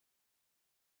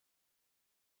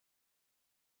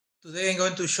Today I'm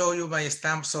going to show you my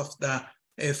stamps of the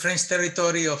French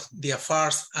territory of the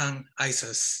Afars and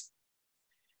Issas.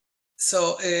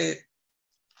 So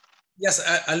just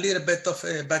a little bit of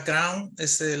background.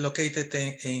 Is located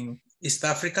in East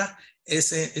Africa.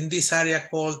 It's in this area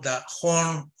called the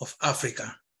Horn of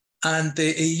Africa. And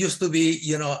it used to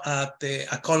be,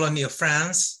 a colony of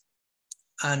France,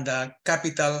 and the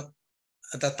capital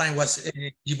at that time was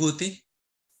Djibouti.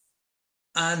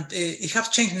 And it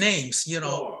have changed names,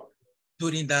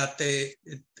 during that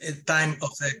time of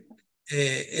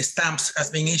the stamps has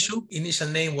been issued. Initial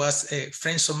name was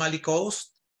French Somali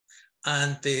Coast,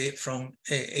 and from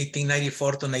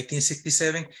 1894 to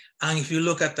 1967. And if you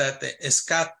look at that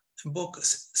SCAT book,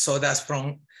 so that's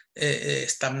from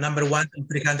stamp number 1 to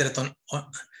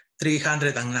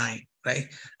 309,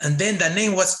 right? And then the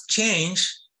name was changed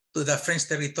to the French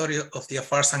territory of the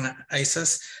Afars and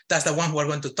Issas. That's the one we're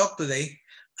going to talk today.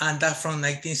 And that from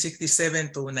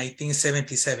 1967 to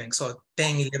 1977. So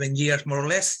 10, 11 years more or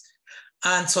less.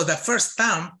 And so the first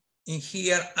stamp in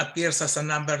here appears as a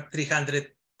number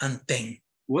 310.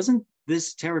 Wasn't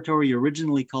this territory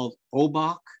originally called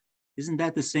Obok? Isn't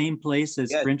that the same place as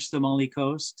Yes. French Somali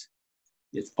Coast?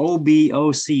 It's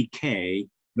O-B-O-C-K.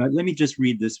 But let me just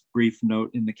read this brief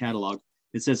note in the catalog.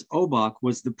 It says Obok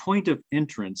was the point of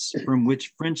entrance from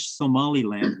which French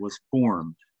Somaliland was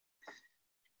formed.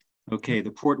 Okay,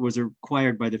 the port was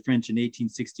acquired by the French in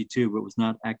 1862, but was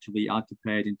not actually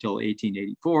occupied until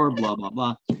 1884, blah, blah,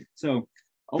 blah. So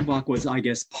Obok was, I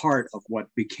guess, part of what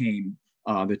became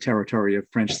the territory of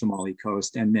French Somali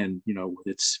Coast, and then, with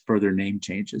its further name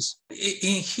changes.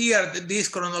 In here, this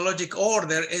chronological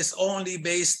order is only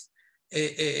based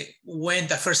when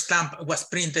the first stamp was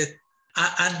printed.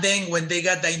 And then when they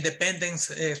got the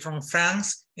independence from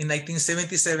France in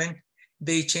 1977,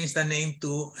 they changed the name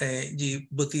to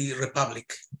Djibouti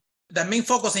Republic. The main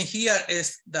focus in here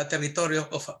is the territory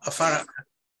of Afar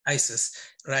Issas,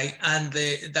 right? And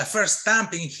the first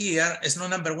stamp in here is no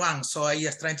number 1. So I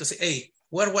was trying to say, hey,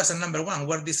 where was the number 1?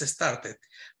 Where this started?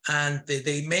 And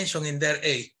they mentioned in there,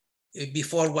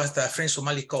 before was the French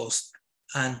Somali Coast.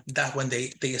 And that's when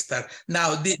they start.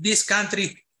 Now, this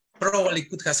country probably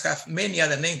could have many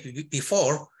other names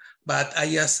before, but I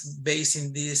just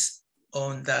basing this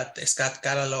on that SCAT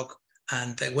catalog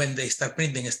and when they start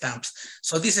printing stamps.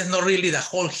 So this is not really the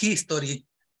whole history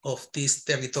of this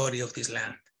territory of this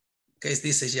land. Okay,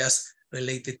 this is just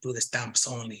related to the stamps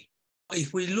only.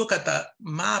 If we look at the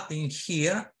map in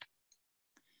here,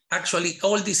 actually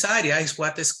all this area is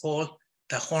what is called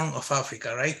the Horn of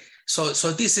Africa, right? So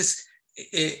this is,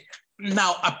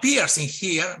 now appears in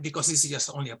here, because this is just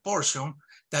only a portion,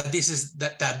 that this is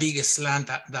the biggest land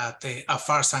that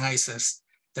Afars and Issas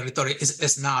territory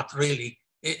is not really.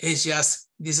 It's just,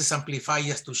 this is amplified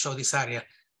just to show this area.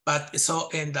 But so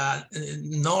in the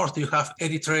north, you have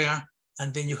Eritrea,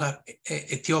 and then you have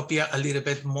Ethiopia a little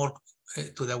bit more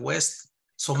to the west,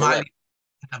 Somalia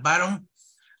at the bottom.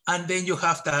 And then you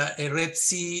have the Red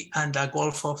Sea and the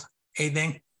Gulf of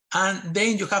Aden. And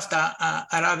then you have the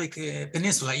Arabic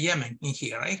Peninsula, Yemen in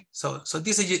here, right? So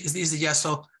this is just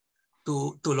so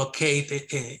to locate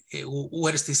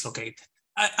where is this located.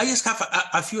 I just have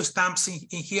a few stamps in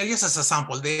here just as a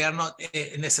sample. They are not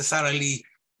necessarily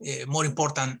more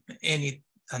important any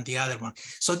than the other one.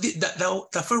 So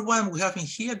the first one we have in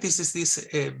here, this is this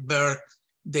bird.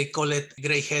 They call it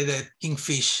gray-headed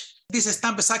kingfish. This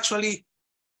stamp is actually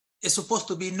supposed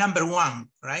to be number 1,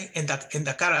 right? In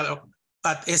the catalog,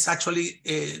 but it's actually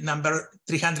number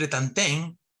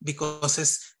 310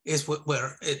 because it's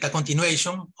where the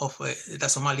continuation of the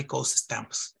Somali Coast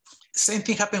stamps. Same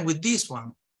thing happened with this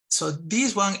one. So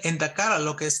this one in the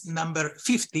catalog is number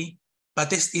 50,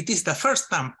 but it is the first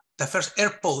stamp, the first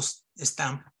air post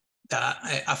stamp, the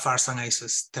Afars and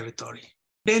Issas territory.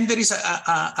 Then there is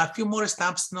a few more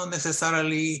stamps, not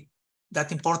necessarily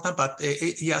that important, but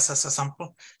yes, as a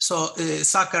sample. So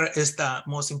soccer is the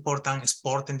most important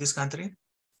sport in this country.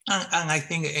 And I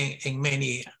think in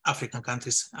many African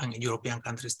countries and European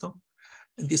countries too.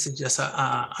 This is just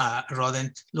a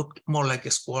rodent, look more like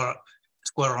a squirrel.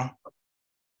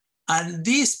 And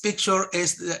this picture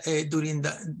is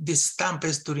this stamp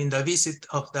is during the visit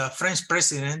of the French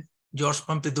president, Georges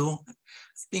Pompidou. I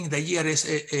think the year is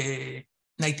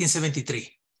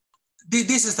 1973.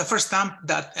 This is the first stamp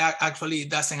that actually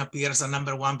doesn't appear as a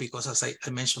number 1 because, as I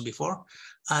mentioned before,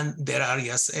 and there are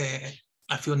just a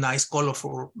few nice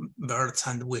colorful birds,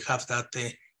 and we have that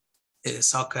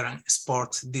soccer and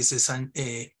sports. This is an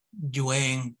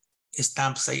UN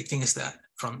stamps. I think it's that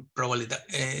from probably that.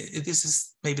 This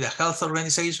is maybe the health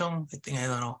organization. I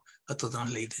don't know how to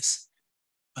translate this,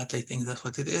 but I think that's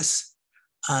what it is.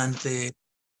 And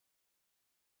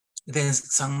Then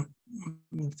some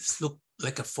look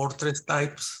like a fortress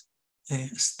types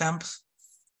stamps,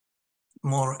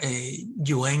 more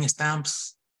UN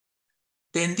stamps.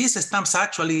 Then these stamps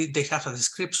actually, they have a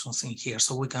descriptions in here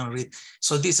so we can read.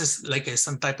 So this is like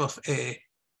some type of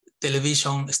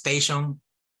television station,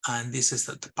 and this is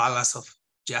the Palace of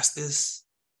Justice,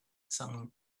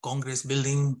 some Congress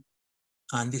building,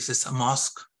 and this is a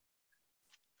mosque.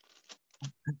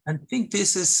 I think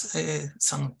this is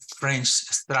some French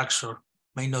structure,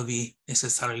 may not be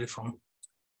necessarily from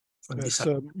That's this.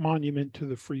 a monument to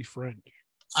the Free French.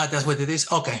 Ah, that's what it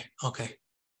is? Okay, okay.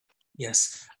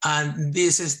 Yes, and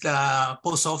this is the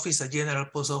post office, a general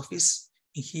post office.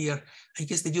 In here, I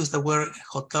guess they use the word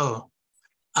hotel.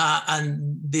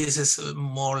 And this is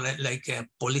more like a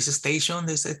police station.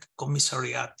 There's a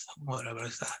commissariat, whatever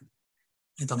is that.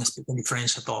 I don't speak any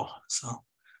French at all. So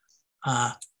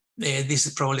this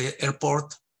is probably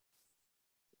airport.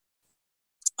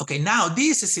 Okay, now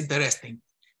this is interesting.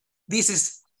 This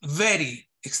is very,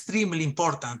 extremely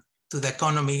important to the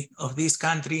economy of this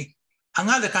country and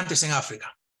other countries in Africa.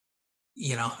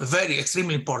 You know, very,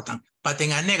 extremely important, but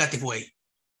in a negative way,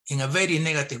 in a very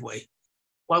negative way.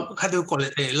 Well, how do you call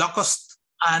it? Locust.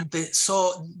 And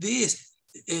so this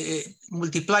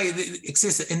multiply,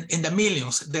 exists in the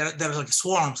millions. There are like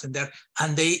swarms in there,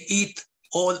 and they eat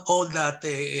all that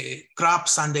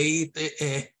crops, and they eat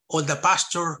all the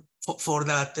pasture for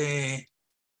that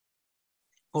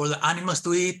for the animals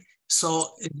to eat.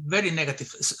 So it's very negative.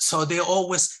 So they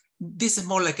always, this is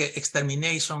more like an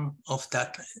extermination of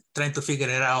that, trying to figure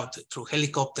it out through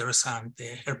helicopters and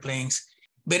airplanes.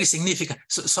 Very significant.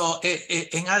 So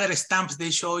in other stamps, they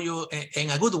show you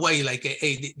in a good way, like,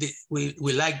 hey,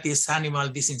 we like this animal,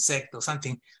 this insect or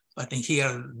something, but in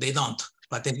here they don't,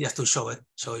 but they just to show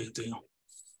you to you.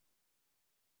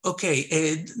 Okay,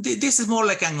 this is more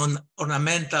like an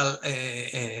ornamental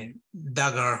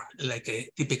dagger,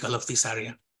 like typical of this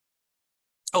area.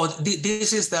 Oh,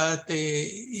 this is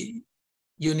the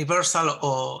universal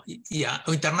or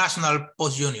international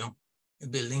post-union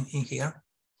building in here.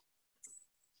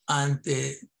 And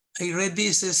I read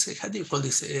this is, how do you call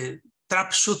this?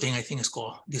 Trap shooting, I think it's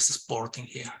called, this sport in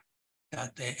here.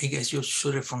 That I guess you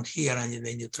shoot it from here and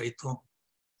then you try to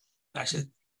catch it.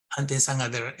 And then some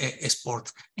other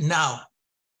sport. Now,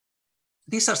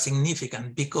 these are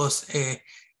significant because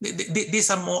these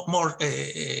are more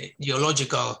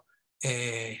geological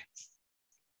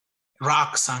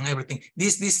rocks and everything.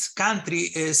 This country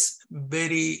is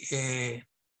very,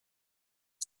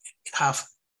 have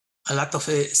a lot of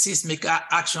seismic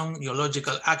action,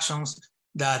 geological actions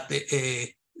that,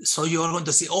 so you're going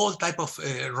to see all type of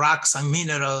rocks and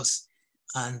minerals.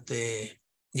 And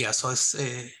yeah, so it's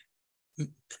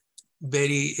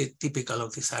very typical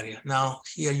of this area. Now,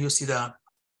 here you see the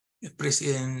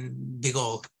President de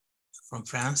Gaulle from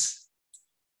France.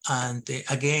 And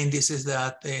again, this is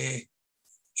that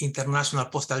International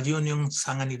Postal Union,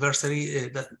 some anniversary,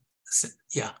 that,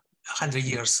 yeah, 100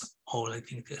 years old, I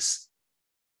think this.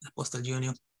 The Postal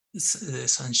Union,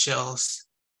 some shells,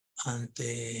 and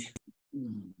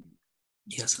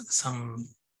yes, some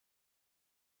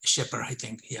shepherd, I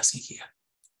think, yes, in here.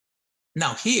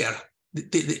 Now here,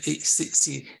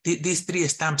 see these three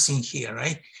stamps in here,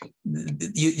 right?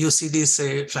 You see these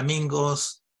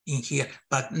flamingos in here,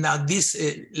 but now this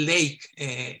lake,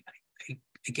 I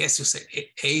guess you say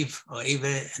Ave or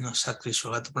Ave, I'm not exactly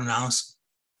sure how to pronounce.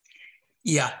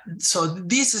 Yeah, so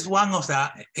this is one of the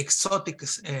exotic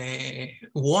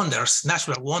wonders,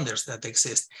 natural wonders that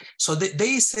exist. So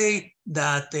they say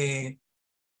that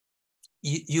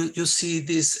you see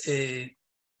this,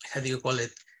 how do you call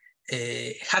it,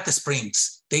 hot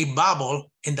springs. They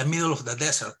bubble in the middle of the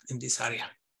desert in this area.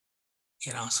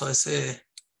 You know, so it's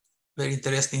very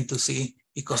interesting to see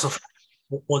because of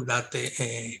all that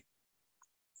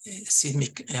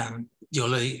seismic and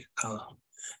geological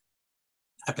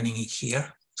happening in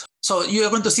here. So you're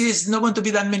going to see it's not going to be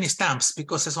that many stamps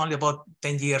because it's only about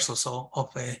 10 years or so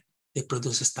of they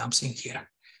produce stamps in here.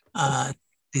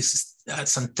 This is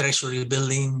some treasury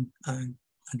building, and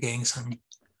again, some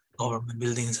government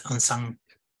buildings and some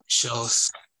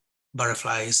shells,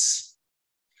 butterflies.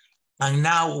 And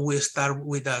now we start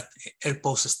with the air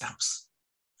post stamps.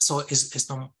 So it's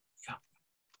no, yeah.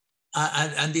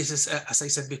 And this is, as I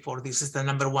said before, this is the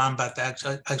number one, but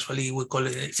actually we call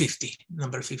it 50,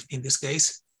 number 50 in this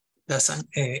case. That's an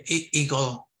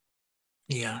eagle,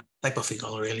 yeah, type of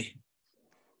eagle, really.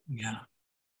 Yeah.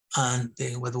 And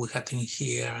what we have in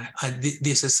here,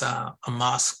 this is a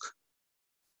mosque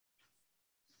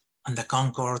and the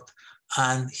Concord.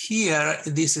 And here,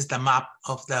 this is the map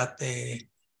of that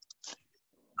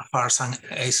Afars and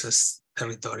Issas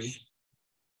territory.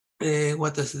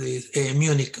 what is this?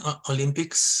 Munich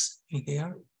Olympics in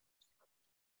here.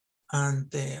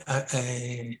 And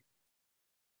this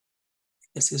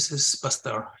is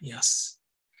Pasteur, yes.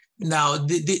 Now,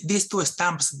 these two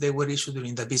stamps, they were issued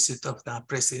during the visit of the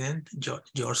president,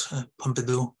 George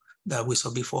Pompidou, that we saw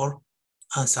before,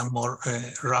 and some more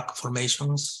rock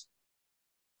formations,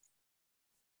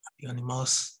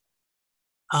 animals.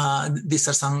 These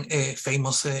are some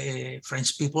famous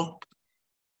French people.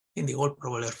 In the old,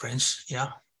 probably French,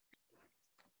 yeah.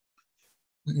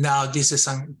 Now, this is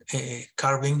some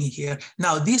carving here.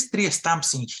 Now, these three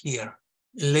stamps in here,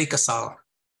 Lake Assal,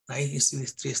 right? You see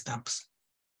these three stamps.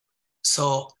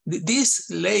 So this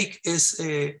lake is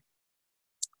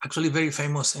actually very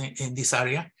famous in this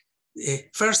area.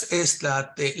 First is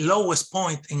that the lowest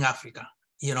point in Africa,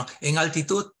 you know, in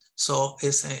altitude, so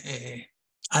it's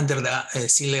under the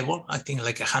sea level, I think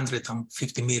like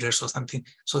 150 meters or something.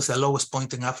 So it's the lowest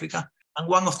point in Africa. And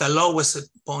one of the lowest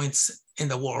points in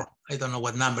the world. I don't know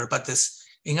what number, but it's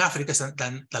in Africa, it's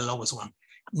the lowest one.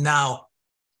 Now,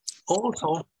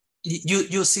 also,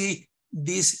 you see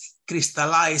these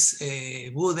crystallized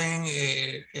wooden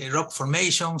rock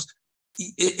formations.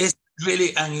 It's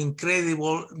really an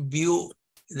incredible view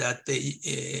that,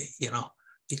 you know,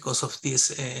 because of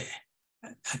this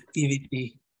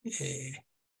activity,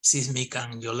 seismic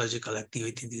and geological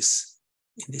activity in this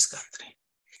country.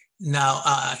 Now,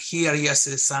 here, yes,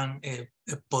 some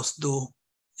post-due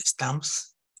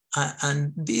stamps.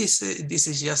 And this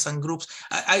is just some groups.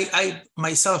 I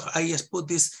myself, I just put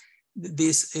this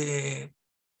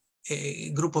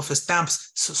group of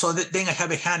stamps so that then I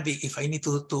have it handy if I need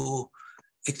to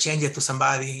exchange it to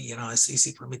somebody, you know, it's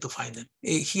easy for me to find them.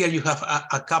 Here you have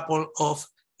a couple of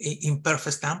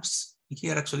imperfect stamps.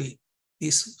 Here actually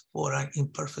these four are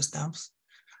imperfect stamps.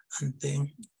 And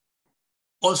then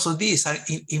also these are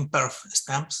imperfect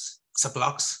stamps,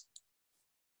 blocks.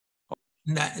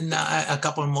 Now a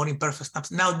couple more imperfect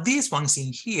stamps. Now these ones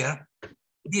in here,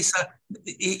 these are,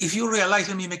 if you realize,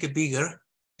 let me make it bigger,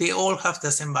 they all have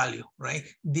the same value, right?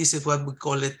 This is what we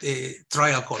call it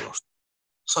trial colors.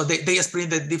 So they just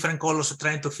printed different colors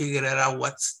trying to figure out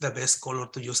what's the best color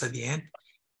to use at the end.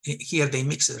 Here they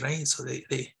mix it, right? So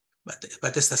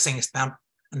but it's the same stamp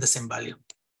and the same value.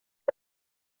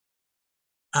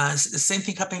 The same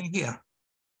thing happening here.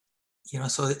 You know,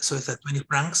 so it's the 20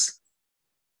 francs.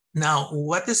 Now,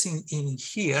 what is in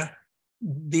here?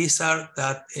 These are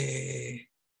that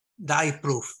die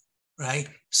proof, right?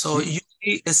 So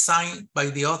usually a sign by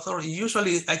the author.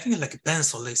 Usually, I think it's like a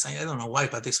pencil. They sign. I don't know why,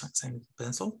 but they sign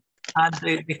pencil, and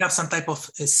they have some type of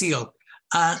seal,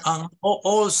 and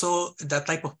also that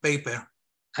type of paper.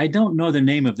 I don't know the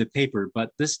name of the paper,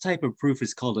 but this type of proof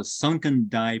is called a sunken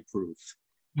die proof.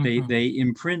 They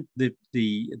imprint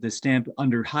the stamp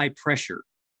under high pressure,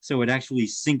 so it actually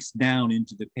sinks down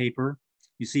into the paper.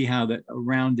 You see how that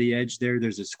around the edge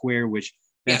there's a square which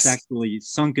that's actually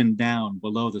sunken down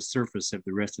below the surface of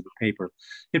the rest of the paper.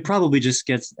 It probably just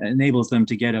enables them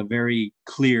to get a very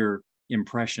clear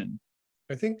impression.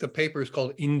 I think the paper is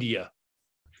called India.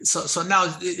 So now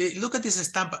look at this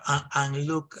stamp and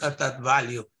look at that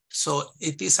value. So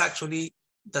it is actually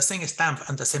the same stamp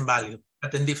and the same value,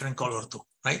 but in different color too,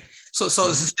 right? So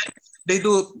they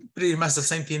do pretty much the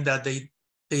same thing that they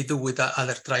do with the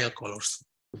other trial colors.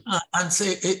 And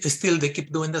still they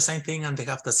keep doing the same thing, and they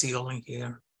have the seal in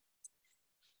here.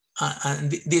 And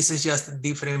this is just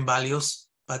different values,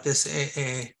 but it's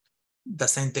the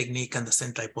same technique and the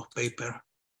same type of paper.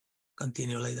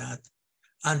 Continue like that.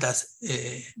 And that's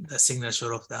the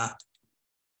signature of the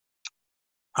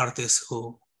artist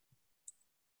who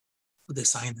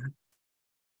designed it.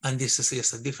 And this is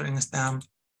just a different stamp.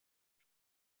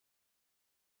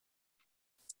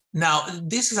 Now,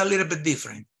 this is a little bit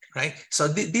different, right? So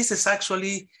this is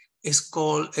actually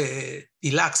called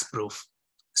deluxe proof.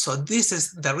 So this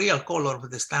is the real color of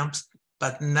the stamps,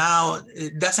 but now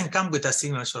it doesn't come with a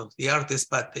signature of the artist,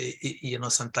 but you know,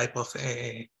 some type of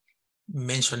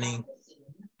mentioning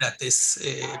that is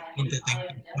in the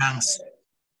hands.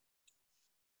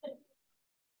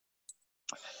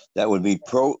 That would be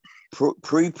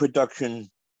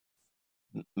pre-production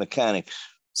mechanics.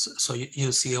 So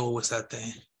you see always that,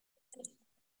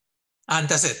 and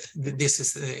that's it. This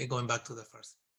is going back to the first.